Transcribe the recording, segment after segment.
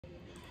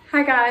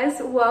Hi guys,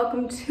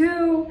 welcome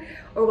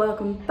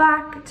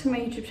back to my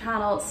YouTube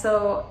channel.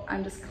 So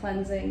I'm just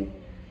cleansing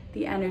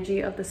the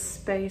energy of the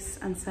space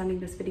and sending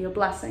this video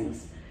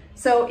blessings.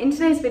 So in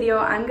today's video,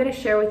 I'm going to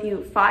share with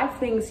you 5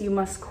 things you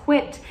must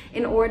quit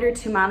in order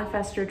to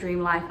manifest your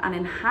dream life and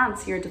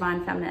enhance your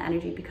divine feminine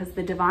energy, because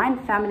the divine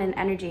feminine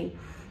energy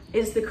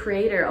is the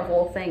creator of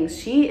all things.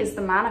 She is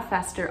the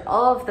manifester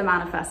of the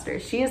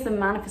manifestors. She is the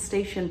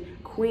manifestation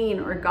queen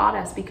or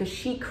goddess because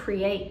she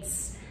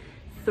creates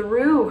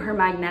through her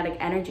magnetic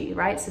energy,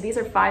 right? So these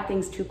are 5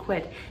 things to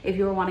quit if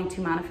you're wanting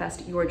to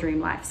manifest your dream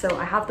life. So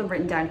I have them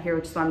written down here,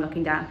 which is why I'm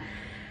looking down.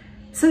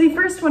 So the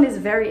first one is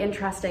very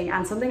interesting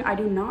and something I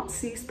do not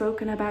see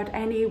spoken about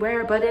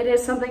anywhere, but it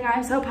is something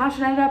I'm so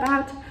passionate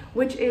about,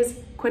 which is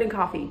quitting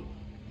coffee.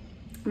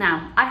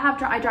 Now,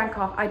 I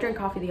drink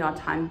coffee the odd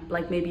time,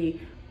 like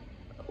maybe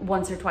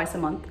once or twice a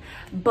month,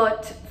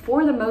 but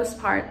for the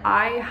most part,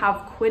 I have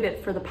quit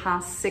it for the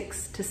past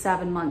 6 to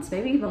 7 months,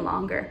 maybe even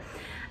longer.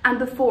 And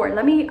before,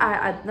 let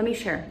me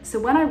share. So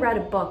when I read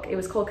a book, it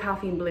was called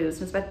Caffeine Blues.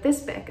 It was about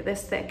this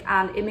thick,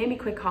 and it made me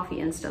quit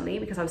coffee instantly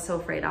because I was so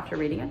afraid after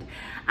reading it.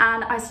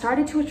 And I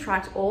started to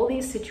attract all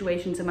these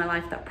situations in my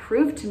life that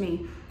proved to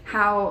me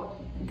how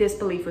this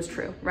belief was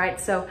true,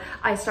 right? So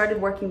I started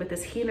working with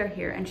this healer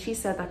here, and she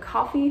said that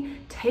coffee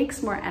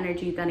takes more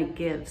energy than it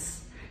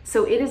gives.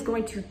 So it is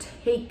going to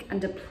take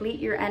and deplete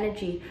your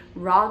energy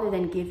rather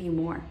than give you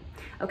more.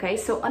 Okay,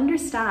 so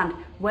understand,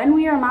 when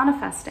we are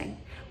manifesting,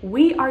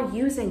 we are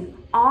using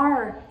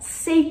our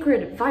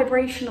sacred,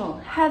 vibrational,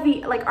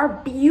 heavy, like our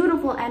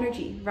beautiful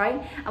energy,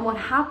 right? And what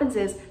happens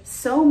is,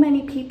 so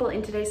many people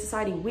in today's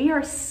society, we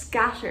are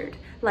scattered.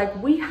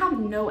 Like, we have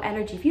no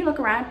energy. If you look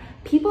around,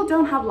 people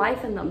don't have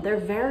life in them. They're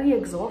very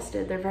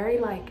exhausted. They're very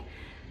like,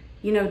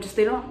 you know, just,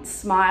 they don't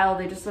smile.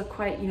 They just look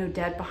quite, you know,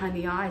 dead behind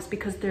the eyes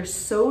because they're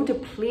so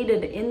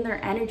depleted in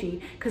their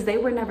energy because they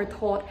were never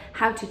taught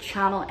how to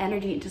channel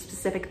energy into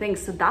specific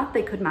things so that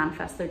they could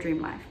manifest their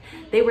dream life.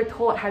 They were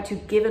taught how to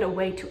give it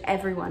away to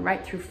everyone,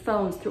 right? Through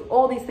phones, through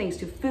all these things,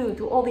 through food,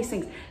 through all these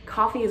things.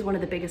 Coffee is one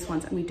of the biggest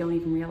ones and we don't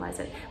even realize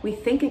it. We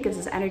think it gives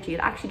us energy. It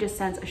actually just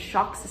sends a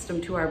shock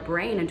system to our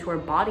brain and to our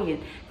body.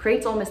 It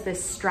creates almost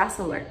this stress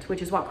alert,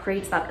 which is what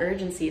creates that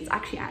urgency. It's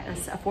actually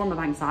a form of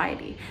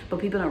anxiety, but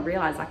people don't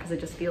realize that because it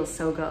just feels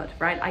so good,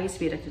 right? I used to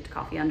be addicted to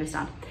coffee, I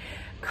understand.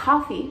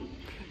 Coffee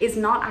is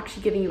not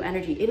actually giving you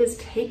energy. It is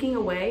taking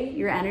away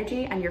your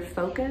energy and your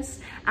focus,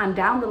 and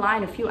down the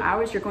line, a few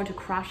hours, you're going to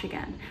crash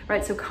again,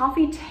 right? So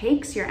coffee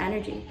takes your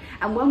energy,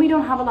 and when we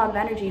don't have a lot of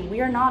energy,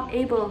 we are not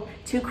able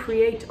to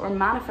create or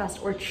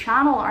manifest or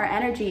channel our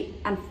energy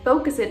and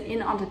focus it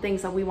in onto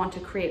things that we want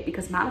to create,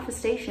 because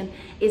manifestation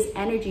is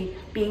energy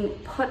being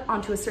put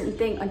onto a certain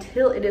thing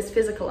until it is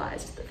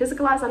physicalized.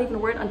 Physicalized, not even a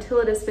word, until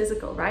it is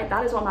physical, right?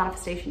 That is what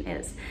manifestation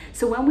is.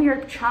 So when we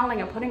are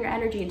channeling and putting our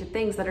energy into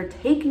things that are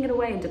taking it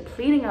away and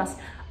depleting us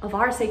of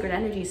our sacred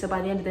energy, so by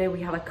the end of the day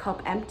we have a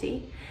cup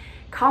empty,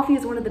 coffee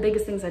is one of the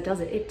biggest things that does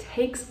it. It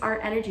takes our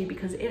energy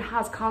because it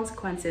has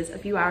consequences a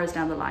few hours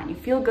down the line. You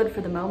feel good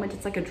for the moment.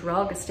 It's like a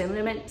drug, a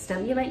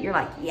stimulant. You're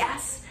like,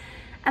 yes.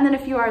 And then a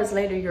few hours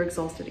later, you're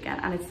exhausted again.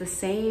 And it's the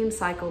same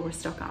cycle we're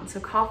stuck on. So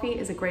coffee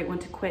is a great one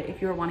to quit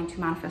if you're wanting to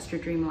manifest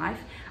your dream life.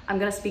 I'm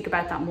going to speak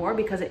about that more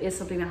because it is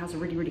something that has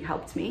really, really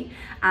helped me.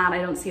 And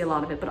I don't see a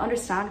lot of it. But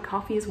understand,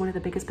 coffee is one of the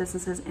biggest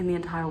businesses in the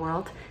entire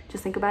world.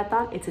 Just think about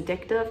that. It's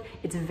addictive.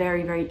 It's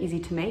very, very easy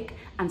to make,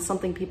 and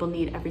something people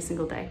need every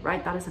single day,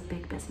 right? That is a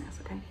big business,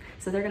 okay?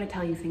 So they're going to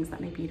tell you things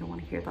that maybe you don't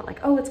want to hear, that like,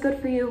 oh, it's good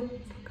for you.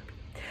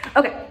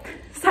 Okay,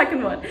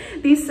 second one.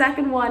 The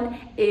second one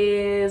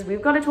is,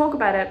 we've got to talk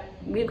about it.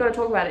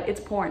 It's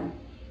porn.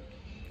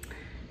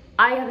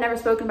 I have never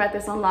spoken about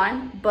this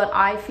online, but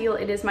I feel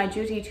it is my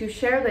duty to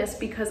share this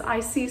because I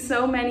see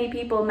so many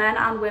people, men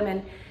and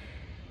women.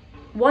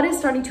 What is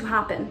starting to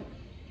happen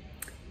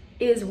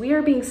is we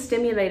are being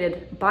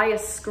stimulated by a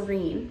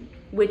screen,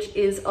 which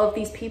is of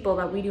these people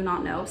that we do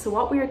not know. So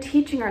what we are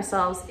teaching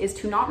ourselves is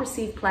to not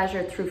receive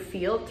pleasure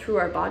through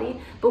our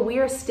body, but we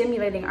are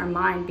stimulating our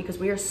mind because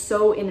we are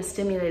so in a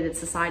stimulated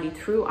society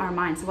through our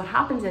mind. So what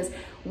happens is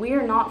we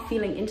are not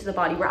feeling into the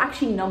body. We're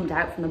actually numbed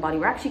out from the body.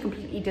 We're actually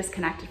completely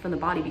disconnected from the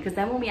body, because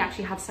then when we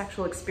actually have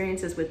sexual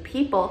experiences with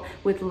people,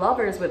 with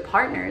lovers, with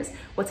partners,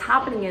 what's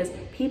happening is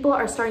people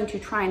are starting to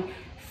try and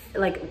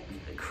like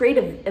create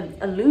an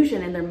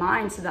illusion in their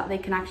mind so that they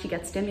can actually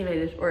get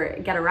stimulated or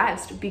get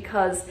aroused,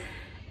 because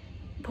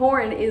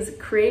porn is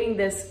creating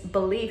this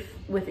belief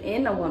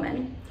within a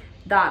woman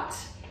that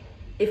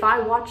if I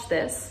watch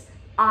this,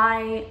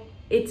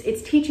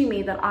 it's teaching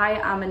me that I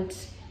am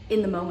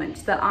in the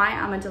moment, that I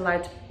amn't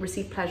allowed to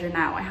receive pleasure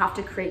now. I have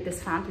to create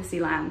this fantasy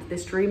land,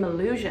 this dream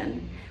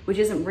illusion, which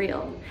isn't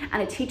real.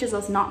 And it teaches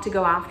us not to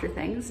go after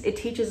things. It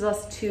teaches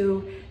us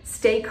to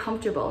stay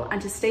comfortable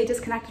and to stay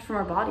disconnected from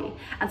our body.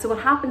 And so what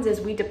happens is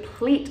we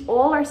deplete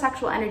all our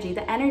sexual energy,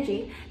 the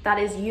energy that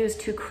is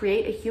used to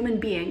create a human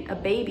being, a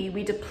baby,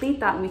 we deplete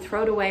that and we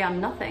throw it away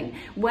on nothing.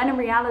 When in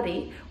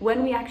reality,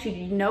 when we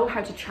actually know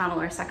how to channel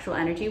our sexual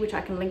energy, which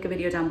I can link a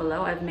video down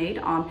below I've made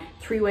on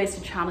 3 ways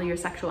to channel your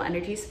sexual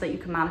energy so that you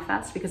can manifest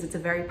manifest, because it's a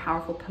very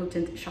powerful,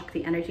 potent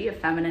Shakti energy, a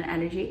feminine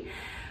energy.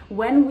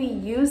 When we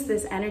use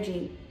this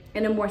energy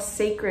in a more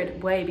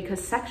sacred way,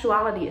 because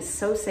sexuality is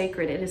so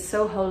sacred, it is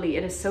so holy,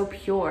 it is so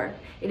pure,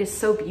 it is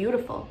so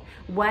beautiful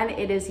when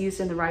it is used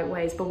in the right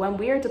ways. But when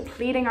we are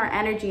depleting our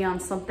energy on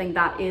something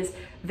that is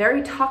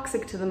very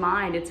toxic to the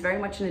mind, it's very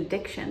much an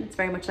addiction, it's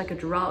very much like a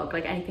drug,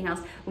 like anything else.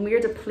 When we are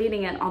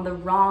depleting it on the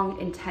wrong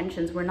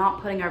intentions, we're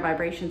not putting our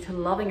vibration to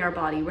loving our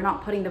body, we're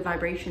not putting the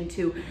vibration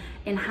to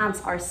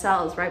enhance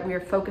ourselves, right? We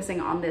are focusing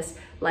on this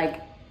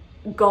like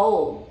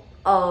goal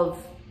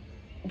of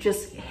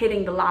just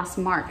hitting the last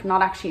mark,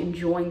 not actually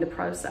enjoying the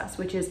process,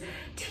 which is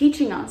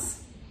teaching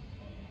us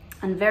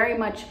and very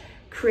much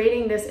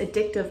creating this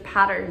addictive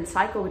pattern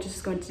cycle, which is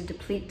just going to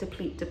deplete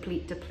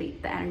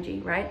the energy,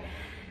 right?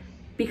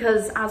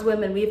 Because as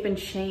women, we've been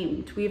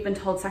shamed. We've been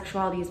told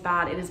sexuality is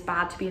bad. It is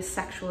bad to be a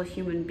sexual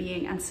human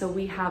being. And so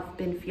we have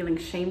been feeling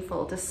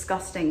shameful,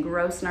 disgusting,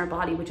 gross in our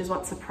body, which is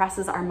what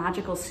suppresses our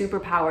magical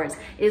superpowers.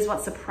 It is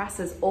what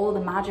suppresses all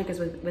the magic is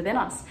within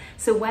us.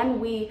 So when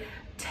we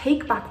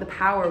take back the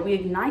power, we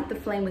ignite the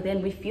flame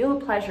within, we feel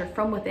the pleasure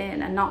from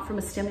within and not from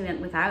a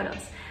stimulant without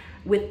us,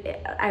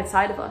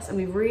 outside of us, and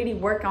we really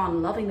work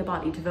on loving the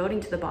body, devoting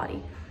to the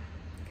body.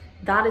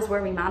 That is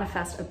where we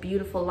manifest a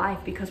beautiful life,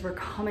 because we're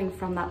coming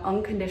from that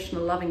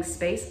unconditional loving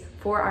space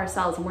for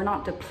ourselves, and we're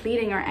not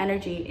depleting our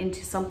energy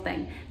into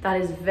something that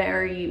is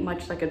very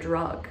much like a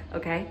drug,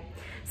 okay?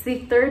 So the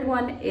third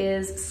one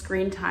is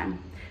screen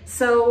time.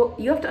 So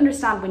you have to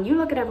understand, when you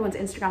look at everyone's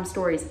Instagram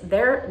stories,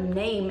 their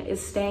name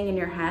is staying in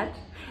your head.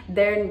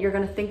 Then you're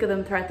going to think of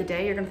them throughout the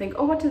day. You're going to think,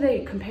 oh, what do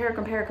they compare?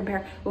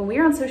 When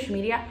we're on social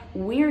media,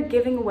 we're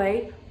giving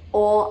away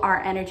all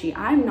our energy.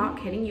 I'm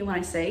not kidding you when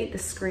I say the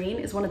screen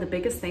is one of the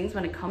biggest things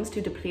when it comes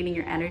to depleting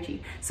your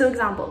energy. So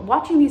example,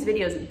 watching these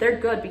videos, they're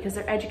good because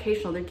they're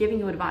educational, they're giving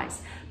you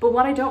advice. But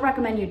what I don't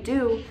recommend you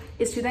do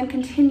is to then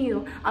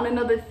continue on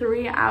another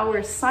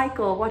 3-hour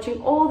cycle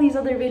watching all these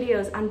other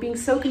videos and being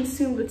so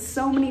consumed with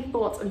so many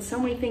thoughts and so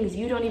many things,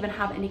 you don't even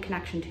have any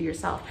connection to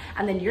yourself.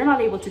 And then you're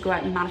not able to go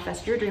out and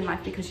manifest your dream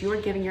life because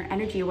you're giving your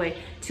energy away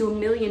to a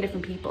million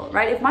different people,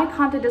 right? If my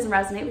content doesn't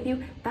resonate with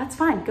you, that's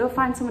fine. Go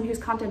find someone whose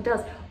content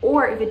does.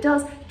 Or if it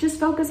does, just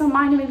focus on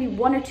mine and maybe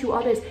 1 or 2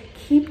 others.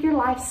 Keep your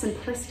life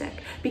simplistic,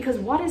 because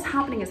what is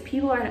happening is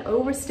people are in an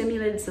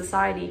overstimulated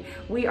society.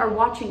 We are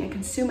watching and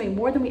consuming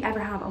more than we ever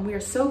have, and we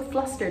are so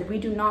flustered, we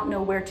do not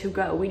know where to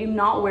go. We do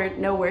not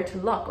know where to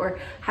look or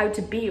how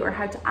to be or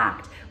how to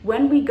act.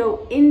 When we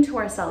go into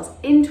ourselves,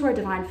 into our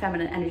divine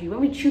feminine energy, when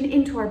we tune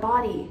into our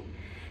body,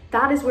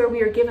 that is where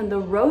we are given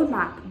the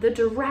roadmap, the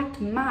direct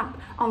map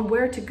on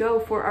where to go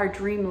for our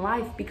dream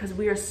life, because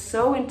we are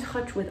so in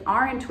touch with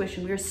our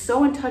intuition. We are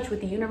so in touch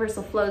with the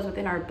universal flows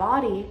within our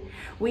body.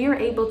 We are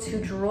able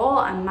to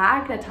draw and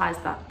magnetize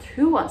that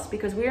to us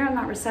because we are in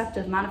that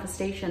receptive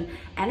manifestation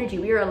energy.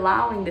 We are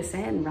allowing this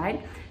in,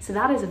 right? So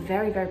that is a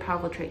very, very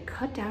powerful trait.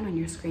 Cut down on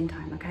your screen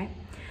time, okay?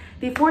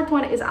 The fourth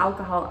one is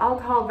alcohol.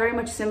 Alcohol, very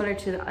much similar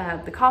to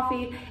the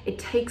coffee. It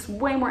takes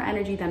way more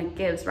energy than it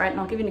gives, right? And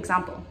I'll give you an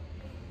example.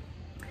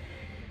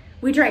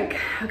 We drink,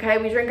 okay?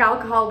 We drink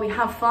alcohol, we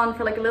have fun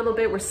for like a little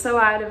bit, we're so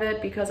out of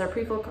it because our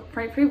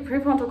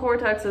prefrontal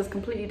cortex is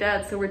completely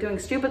dead, so we're doing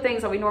stupid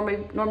things that we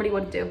normally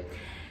wouldn't do.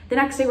 The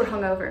next day we're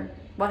hungover.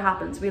 What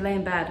happens? We lay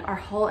in bed, our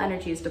whole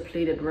energy is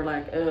depleted. We're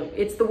like,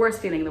 it's the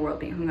worst feeling in the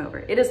world being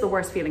hungover. It is the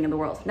worst feeling in the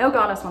world. No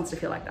goddess wants to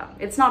feel like that.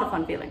 It's not a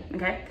fun feeling,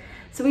 okay?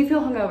 So we feel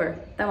hungover,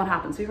 then what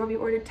happens? We probably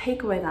ordered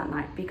takeaway that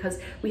night because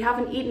we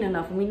haven't eaten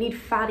enough and we need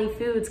fatty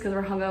foods because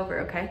we're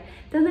hungover, okay?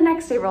 Then the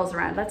next day rolls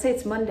around, let's say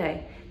it's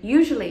Monday.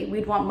 Usually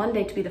we'd want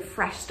Monday to be the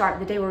fresh start,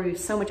 the day where we have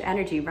so much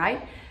energy,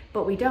 right?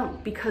 But we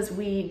don't, because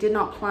we did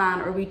not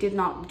plan or we did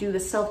not do the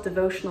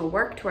self-devotional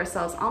work to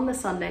ourselves on the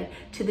Sunday,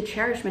 to the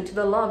cherishment, to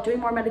the love, doing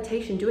more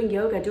meditation, doing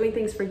yoga, doing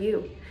things for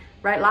you,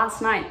 right?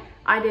 Last night,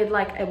 I did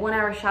like a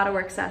 1-hour shadow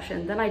work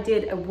session. Then I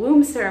did a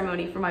womb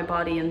ceremony for my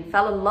body and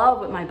fell in love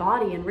with my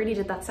body and really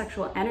did that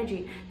sexual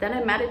energy. Then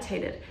I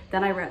meditated.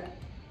 Then I read.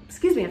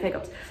 Excuse me, I have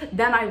hiccups.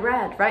 Then I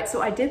read, right?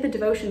 So I did the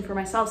devotion for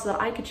myself so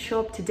that I could show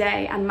up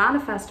today and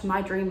manifest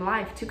my dream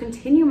life, to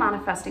continue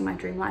manifesting my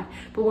dream life.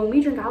 But when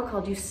we drink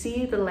alcohol, do you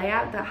see the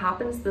layout that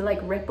happens, the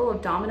like ripple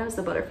of dominoes,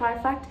 the butterfly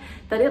effect,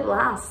 that it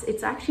lasts?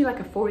 It's actually like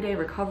a 4-day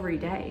recovery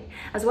day,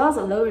 as well as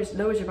it lowers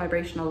your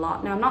vibration a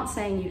lot. Now, I'm not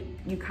saying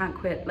you can't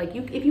quit. Like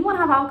if you want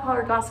to have alcohol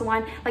or a glass of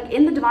wine, like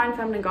in the Divine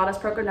Feminine Goddess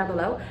program down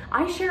below,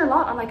 I share a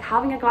lot on like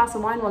having a glass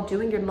of wine while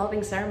doing your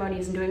loving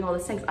ceremonies and doing all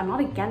these things. I'm not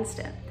against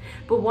it.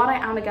 But what I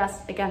am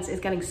against is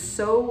getting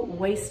so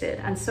wasted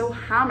and so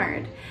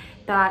hammered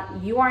that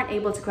you aren't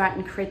able to go out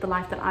and create the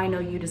life that I know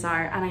you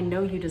desire and I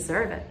know you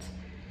deserve it.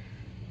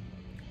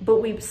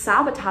 But we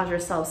sabotage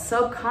ourselves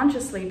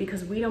subconsciously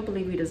because we don't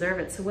believe we deserve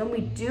it. So when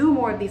we do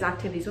more of these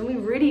activities, when we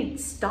really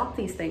stop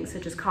these things,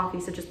 such as coffee,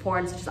 such as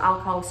porn, such as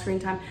alcohol, screen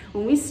time,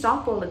 when we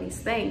stop all of these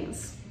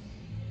things,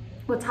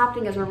 what's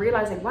happening is we're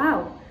realizing,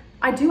 wow,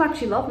 I do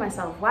actually love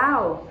myself.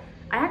 Wow,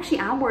 I actually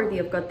am worthy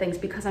of good things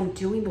because I'm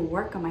doing the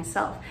work on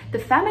myself. The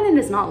feminine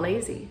is not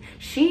lazy.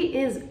 She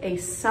is a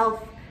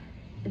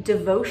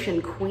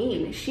devotion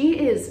queen. She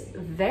is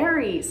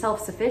very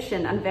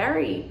self-sufficient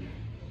and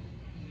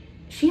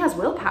she has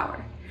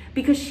willpower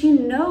because she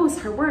knows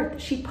her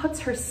worth. She puts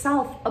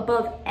herself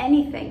above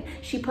anything.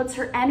 She puts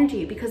her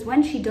energy, because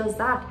when she does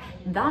that,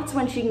 that's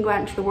when she can go out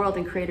into the world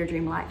and create her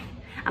dream life.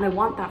 And I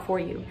want that for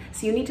you.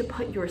 So you need to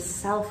put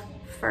yourself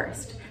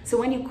first. So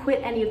when you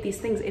quit any of these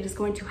things, it is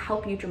going to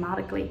help you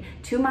dramatically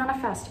to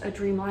manifest a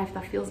dream life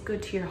that feels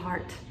good to your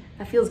heart,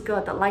 that feels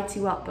good, that lights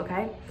you up,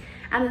 okay?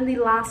 And then the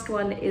last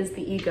one is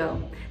the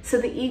ego.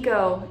 So the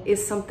ego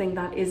is something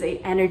that is a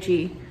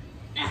energy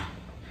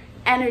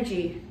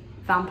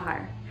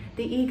vampire.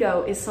 The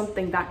ego is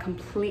something that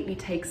completely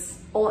takes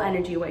all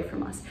energy away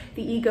from us.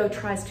 The ego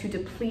tries to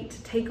deplete,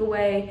 take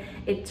away,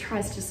 it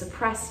tries to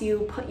suppress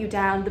you, put you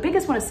down. The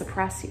biggest one is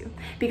suppress you,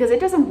 because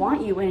it doesn't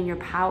want you in your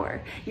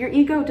power. Your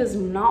ego does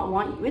not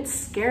want you. It's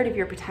scared of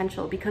your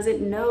potential because it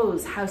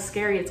knows how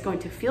scary it's going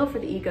to feel for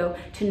the ego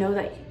to know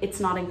that it's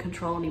not in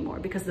control anymore,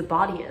 because the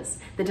body is,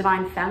 the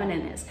divine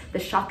feminine is, the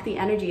Shakti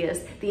energy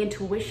is, the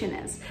intuition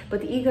is.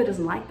 But the ego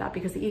doesn't like that,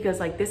 because the ego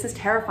is like, this is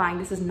terrifying,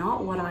 this is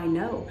not what I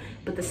know.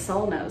 But the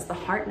soul knows, the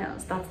heart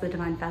knows, that's the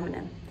divine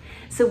feminine.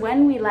 So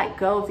when we let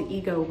go of the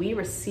ego, we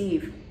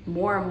receive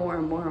more and more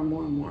and more and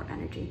more and more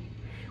energy.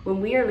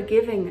 When we are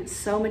giving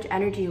so much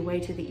energy away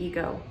to the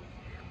ego,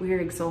 we are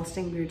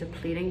exhausting, we are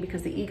depleting,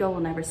 because the ego will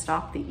never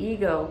stop. The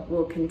ego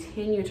will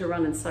continue to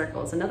run in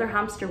circles, another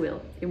hamster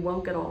wheel. It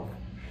won't get off.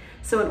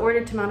 So in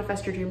order to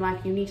manifest your dream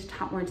life, you need to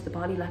tap more into the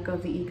body, let go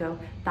of the ego.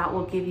 That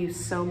will give you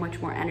so much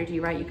more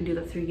energy, right? You can do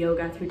that through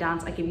yoga, through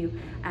dance. I give you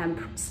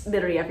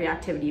literally every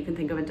activity you can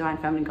think of a divine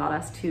feminine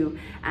goddess to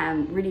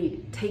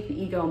really take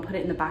the ego and put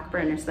it in the back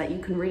burner so that you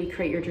can really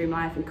create your dream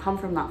life and come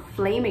from that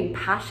flaming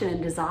passion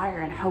and desire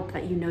and hope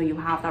that you know you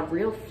have, that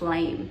real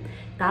flame.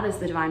 That is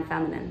the divine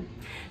feminine.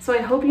 So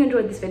I hope you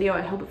enjoyed this video.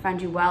 I hope it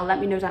found you well. Let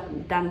me know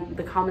down in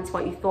the comments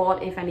what you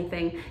thought. If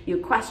anything, you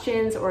have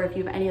questions, or if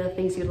you have any other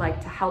things you'd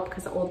like to help,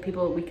 because all the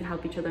people, we can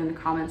help each other in the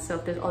comments. So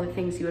if there's other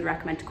things you would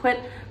recommend to quit,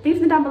 leave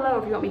them down below.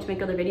 If you want me to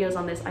make other videos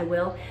on this, I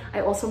will.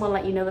 I also want to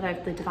let you know that I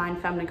have the Divine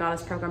Feminine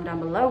Goddess program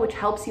down below, which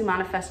helps you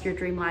manifest your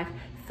dream life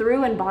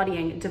through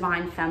embodying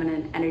divine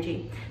feminine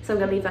energy. So I'm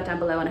going to leave that down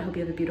below, and I hope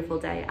you have a beautiful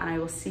day, and I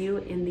will see you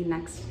in the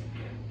next